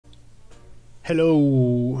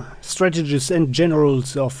Hello, strategists and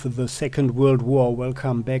generals of the Second World War.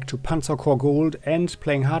 Welcome back to Panzer Corps Gold and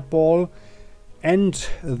playing hardball and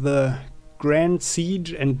the grand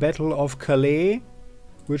siege and battle of Calais,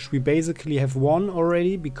 which we basically have won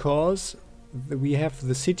already because we have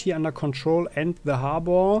the city under control and the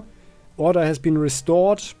harbor. Order has been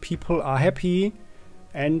restored, people are happy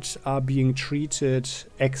and are being treated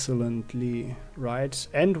excellently, right?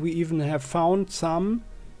 And we even have found some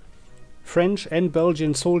French and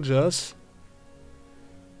Belgian soldiers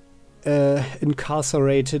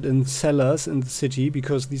incarcerated in cellars in the city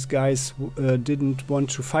because these guys didn't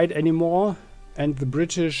want to fight anymore, and the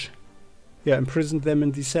British imprisoned them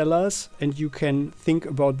in the cellars, and you can think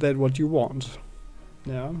about that what you want.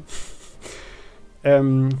 Yeah.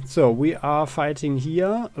 So we are fighting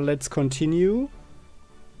here. Let's continue.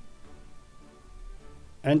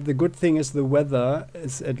 And the good thing is the weather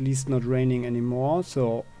is at least not raining anymore,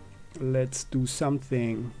 so let's do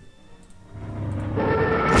something with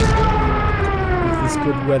this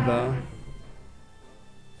good weather.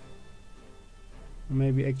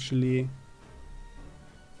 Maybe actually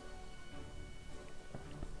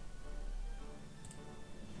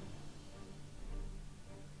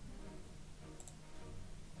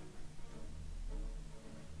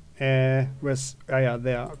where's yeah,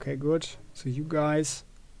 there. Okay, good. So you guys,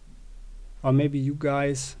 or maybe you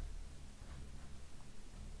guys.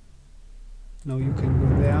 No, you can go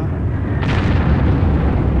there.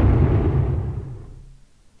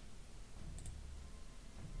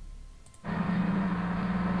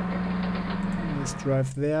 Let's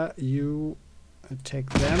drive there. You attack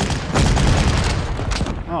them.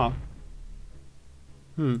 Ah.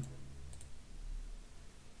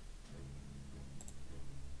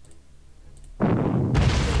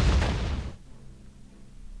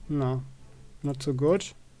 No, not so good.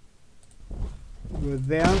 We're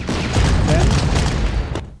there. Then.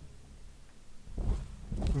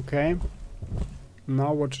 Okay.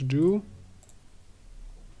 Now what to do?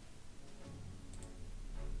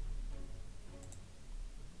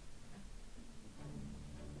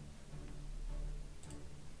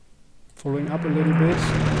 Following up a little bit.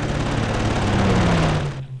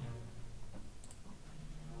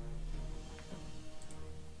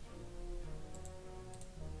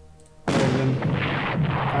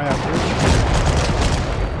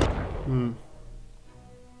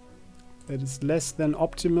 That is less than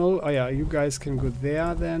optimal. Oh yeah, you guys can go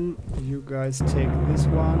there then. You guys take this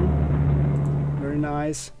one. Very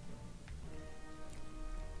nice.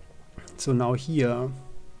 So now here.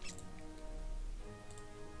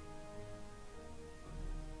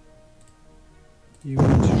 You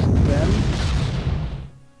need to shoot them.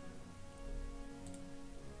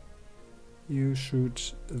 You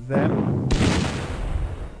shoot them.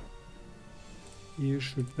 You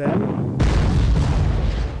shoot them.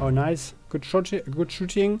 Oh, nice. Good shot. Good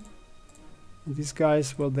shooting. And these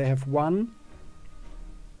guys, well, they have one.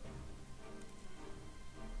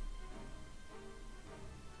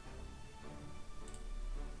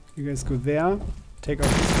 You guys go there. Take out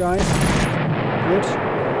these guys. Good.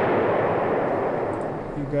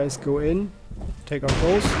 You guys go in. Take out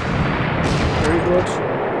those. Very good.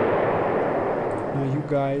 Now you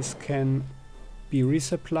guys can be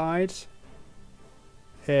resupplied.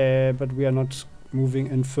 But we are not moving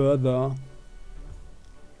in further.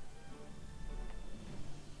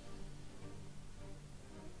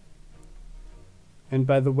 And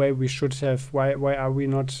by the way, we should have, why are we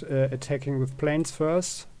not attacking with planes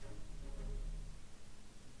first?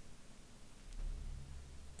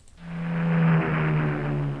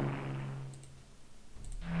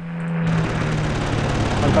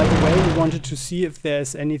 And by the way, we wanted to see if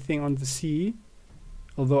there's anything on the sea.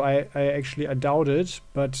 Although I doubt it,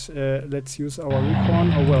 but let's use our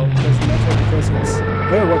recon. Oh well, it doesn't matter because it's...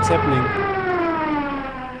 Oh, what's happening?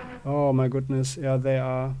 Oh my goodness, yeah, they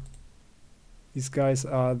are... These guys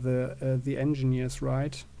are the engineers,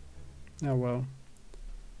 right? Oh well.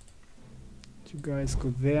 You guys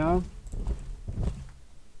go there.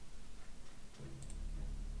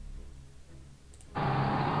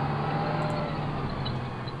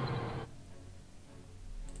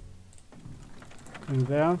 In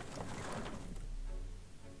there.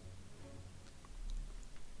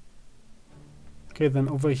 Okay, then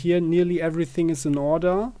over here nearly everything is in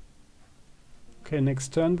order. Okay,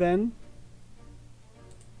 next turn then.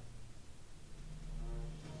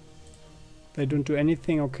 They don't do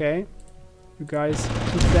anything, okay. You guys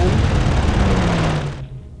shoot them.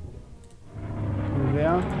 Go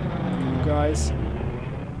there. You guys.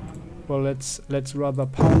 Well, let's rather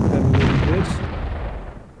pound them a little bit.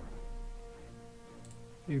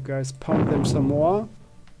 You guys pound them some more.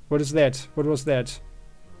 What is that? What was that?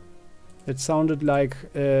 It sounded like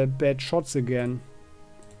bad shots again.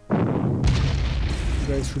 You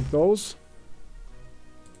guys shoot those.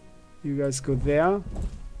 You guys go there.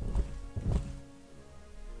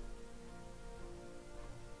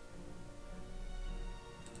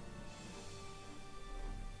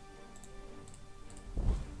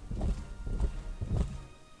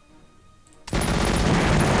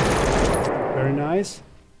 Very nice.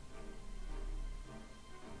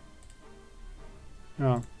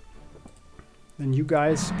 Yeah. Then you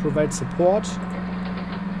guys provide support.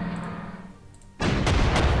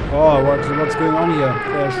 Oh, what's going on here?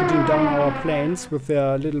 They're shooting down our planes with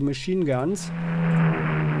their little machine guns.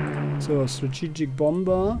 So, strategic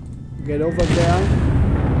bomber. Get over there.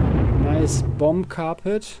 Nice bomb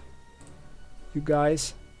carpet. You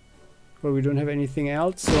guys. Well, we don't have anything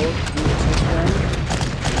else, so we attack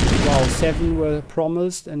them. Wow, 7 were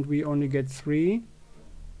promised and we only get 3.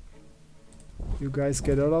 You guys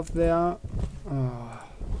get out of there.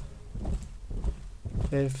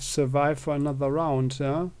 They've survived for another round,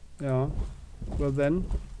 huh? Yeah. Well then,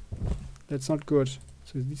 that's not good.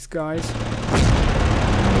 So these guys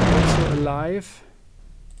are also alive.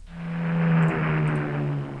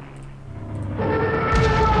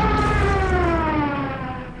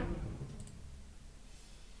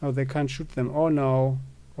 Oh, they can't shoot them. Oh no.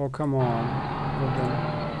 Oh, come on. Well done.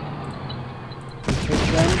 We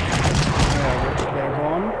take them. Yeah, they're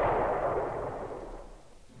gone.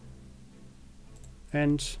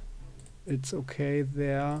 And it's okay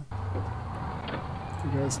there.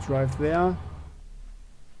 You guys drive there.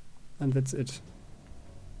 And that's it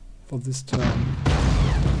for this turn.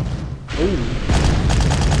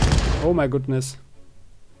 Oh! Oh my goodness.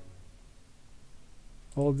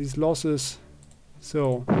 All these losses.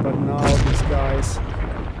 So, but now these guys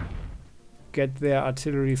get their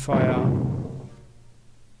artillery fire.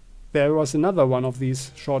 There was another one of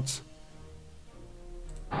these shots.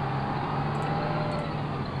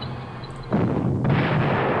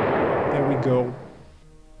 There we go.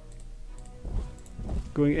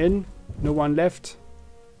 Going in. No one left.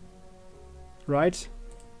 Right?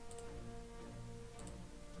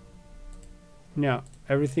 Yeah,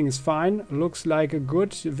 everything is fine. Looks like a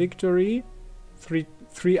good victory.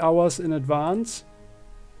 3 hours in advance.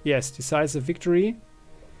 Yes, decisive victory.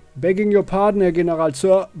 Begging your pardon, Herr General,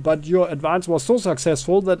 sir, but your advance was so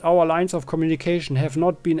successful that our lines of communication have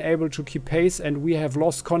not been able to keep pace and we have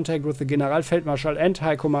lost contact with the Generalfeldmarschall and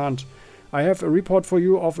High Command. I have a report for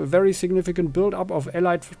you of a very significant build-up of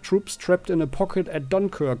Allied troops trapped in a pocket at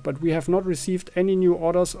Dunkirk, but we have not received any new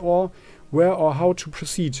orders or where or how to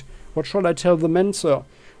proceed. What shall I tell the men, sir?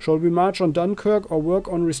 Shall we march on Dunkirk or work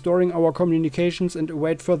on restoring our communications and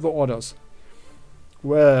await further orders?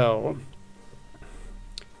 Well,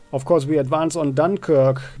 of course we advance on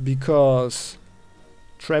Dunkirk because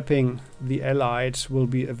trapping the Allies will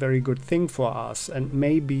be a very good thing for us and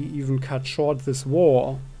maybe even cut short this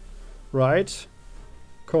war, right?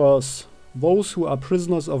 Because those who are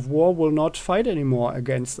prisoners of war will not fight anymore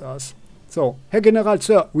against us. So, Herr General,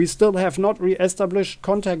 sir, we still have not re-established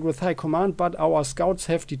contact with High Command, but our scouts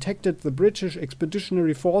have detected the British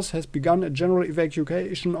Expeditionary Force has begun a general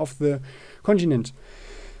evacuation of the continent.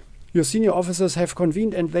 Your senior officers have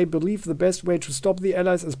convened and they believe the best way to stop the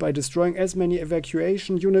Allies is by destroying as many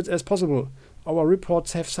evacuation units as possible. Our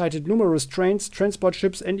reports have cited numerous trains, transport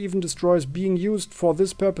ships and even destroyers being used for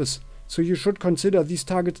this purpose, so you should consider these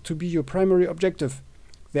targets to be your primary objective.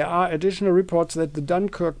 There are additional reports that the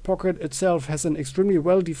Dunkirk pocket itself has an extremely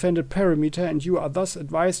well-defended perimeter and you are thus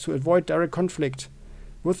advised to avoid direct conflict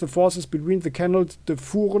with the forces between the canals de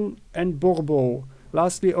Furen and Bourbeau.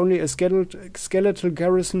 Lastly, only a skeletal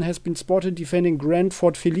garrison has been spotted defending Grand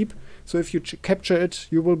Fort Philippe, so if you capture it,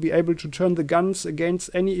 you will be able to turn the guns against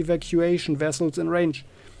any evacuation vessels in range.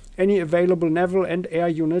 Any available naval and air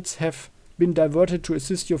units have been diverted to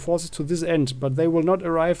assist your forces to this end, but they will not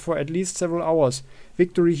arrive for at least several hours.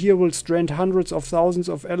 Victory here will strand hundreds of thousands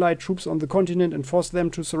of Allied troops on the continent and force them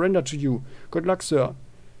to surrender to you. Good luck, sir.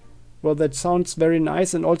 Well, that sounds very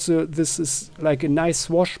nice, and also this is like a nice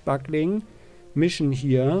swashbuckling mission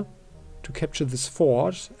here to capture this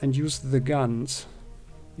fort and use the guns.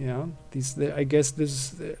 Yeah, I guess this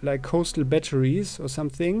is like coastal batteries or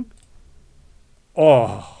something.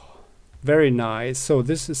 Oh, very nice. So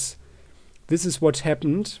this is what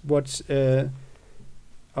happened, what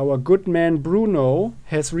our good man Bruno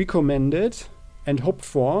has recommended and hoped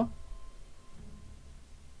for.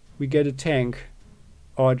 We get a tank.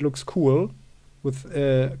 Oh, it looks cool. With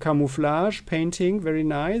camouflage, painting, very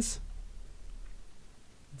nice.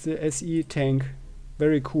 The SE tank,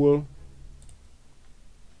 very cool.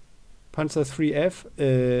 Panzer 3F,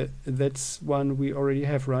 that's one we already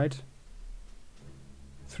have, right?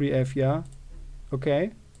 3F, yeah.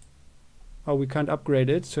 Okay. Oh, we can't upgrade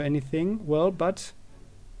it to anything. Well, but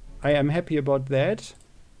I am happy about that.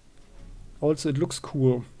 Also, it looks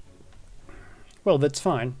cool. Well, that's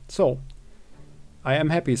fine. So, I am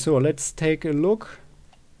happy. So, let's take a look.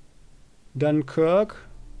 Dunkirk.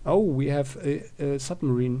 Oh, we have a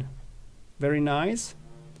submarine. Very nice.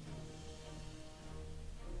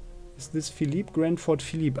 Is this Philippe? Grand Fort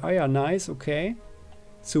Philippe. Ah, yeah, nice. Okay.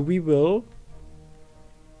 So, we will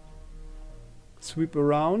sweep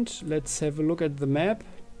around. Let's have a look at the map.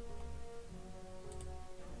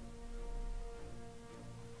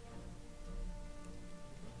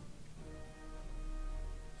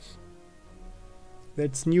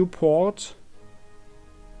 That's Newport.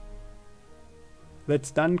 That's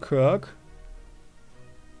Dunkirk.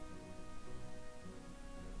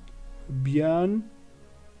 Björn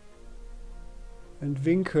and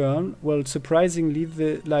Winkern. Well, surprisingly,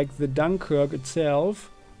 the Dunkirk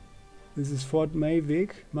itself. This is Fort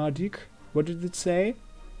Mardik. What did it say?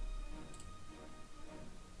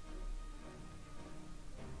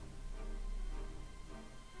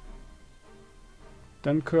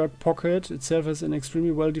 Dunkirk pocket itself has an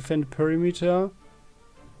extremely well defended perimeter.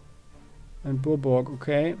 And Bourbourg,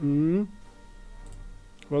 okay.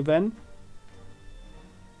 Well then.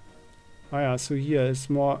 Ah yeah, so here is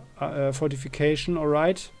more fortification,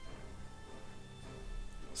 alright.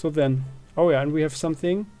 So then. Oh yeah, and we have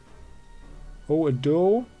something. Oh, a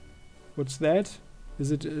doe. What's that?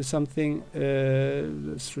 Is it something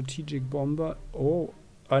strategic bomber? Oh,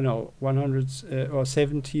 I know. 100 or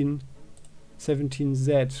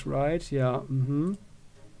 17Z, right? Yeah.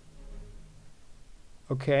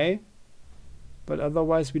 Okay. But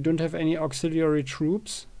otherwise we don't have any auxiliary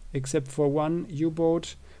troops except for one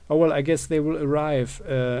U-boat. Oh well, I guess they will arrive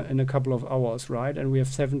in a couple of hours, right? And we have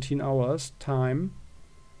 17 hours time.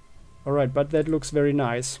 Alright, but that looks very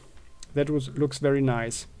nice. Looks very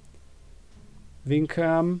nice.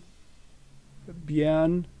 Winkam,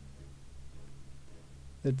 Björn.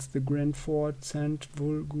 That's the Grand Fort St.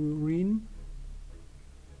 Vulgurine.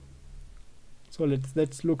 So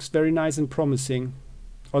that looks very nice and promising.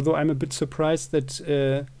 Although I'm a bit surprised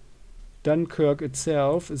that Dunkirk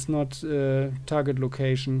itself is not target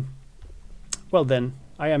location. Well then,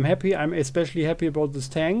 I am happy. I'm especially happy about this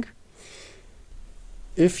tank.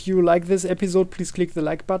 If you like this episode, please click the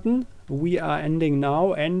like button. We are ending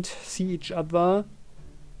now and see each other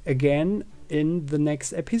again in the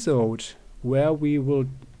next episode, where we will,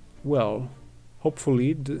 well,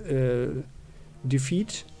 hopefully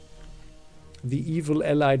defeat the evil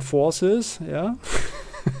allied forces, yeah,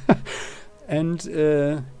 and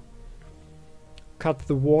cut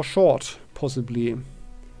the war short, possibly.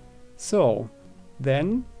 So,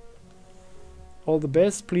 then, all the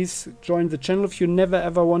best. Please join the channel if you never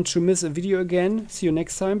ever want to miss a video again. See you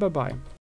next time. Bye bye.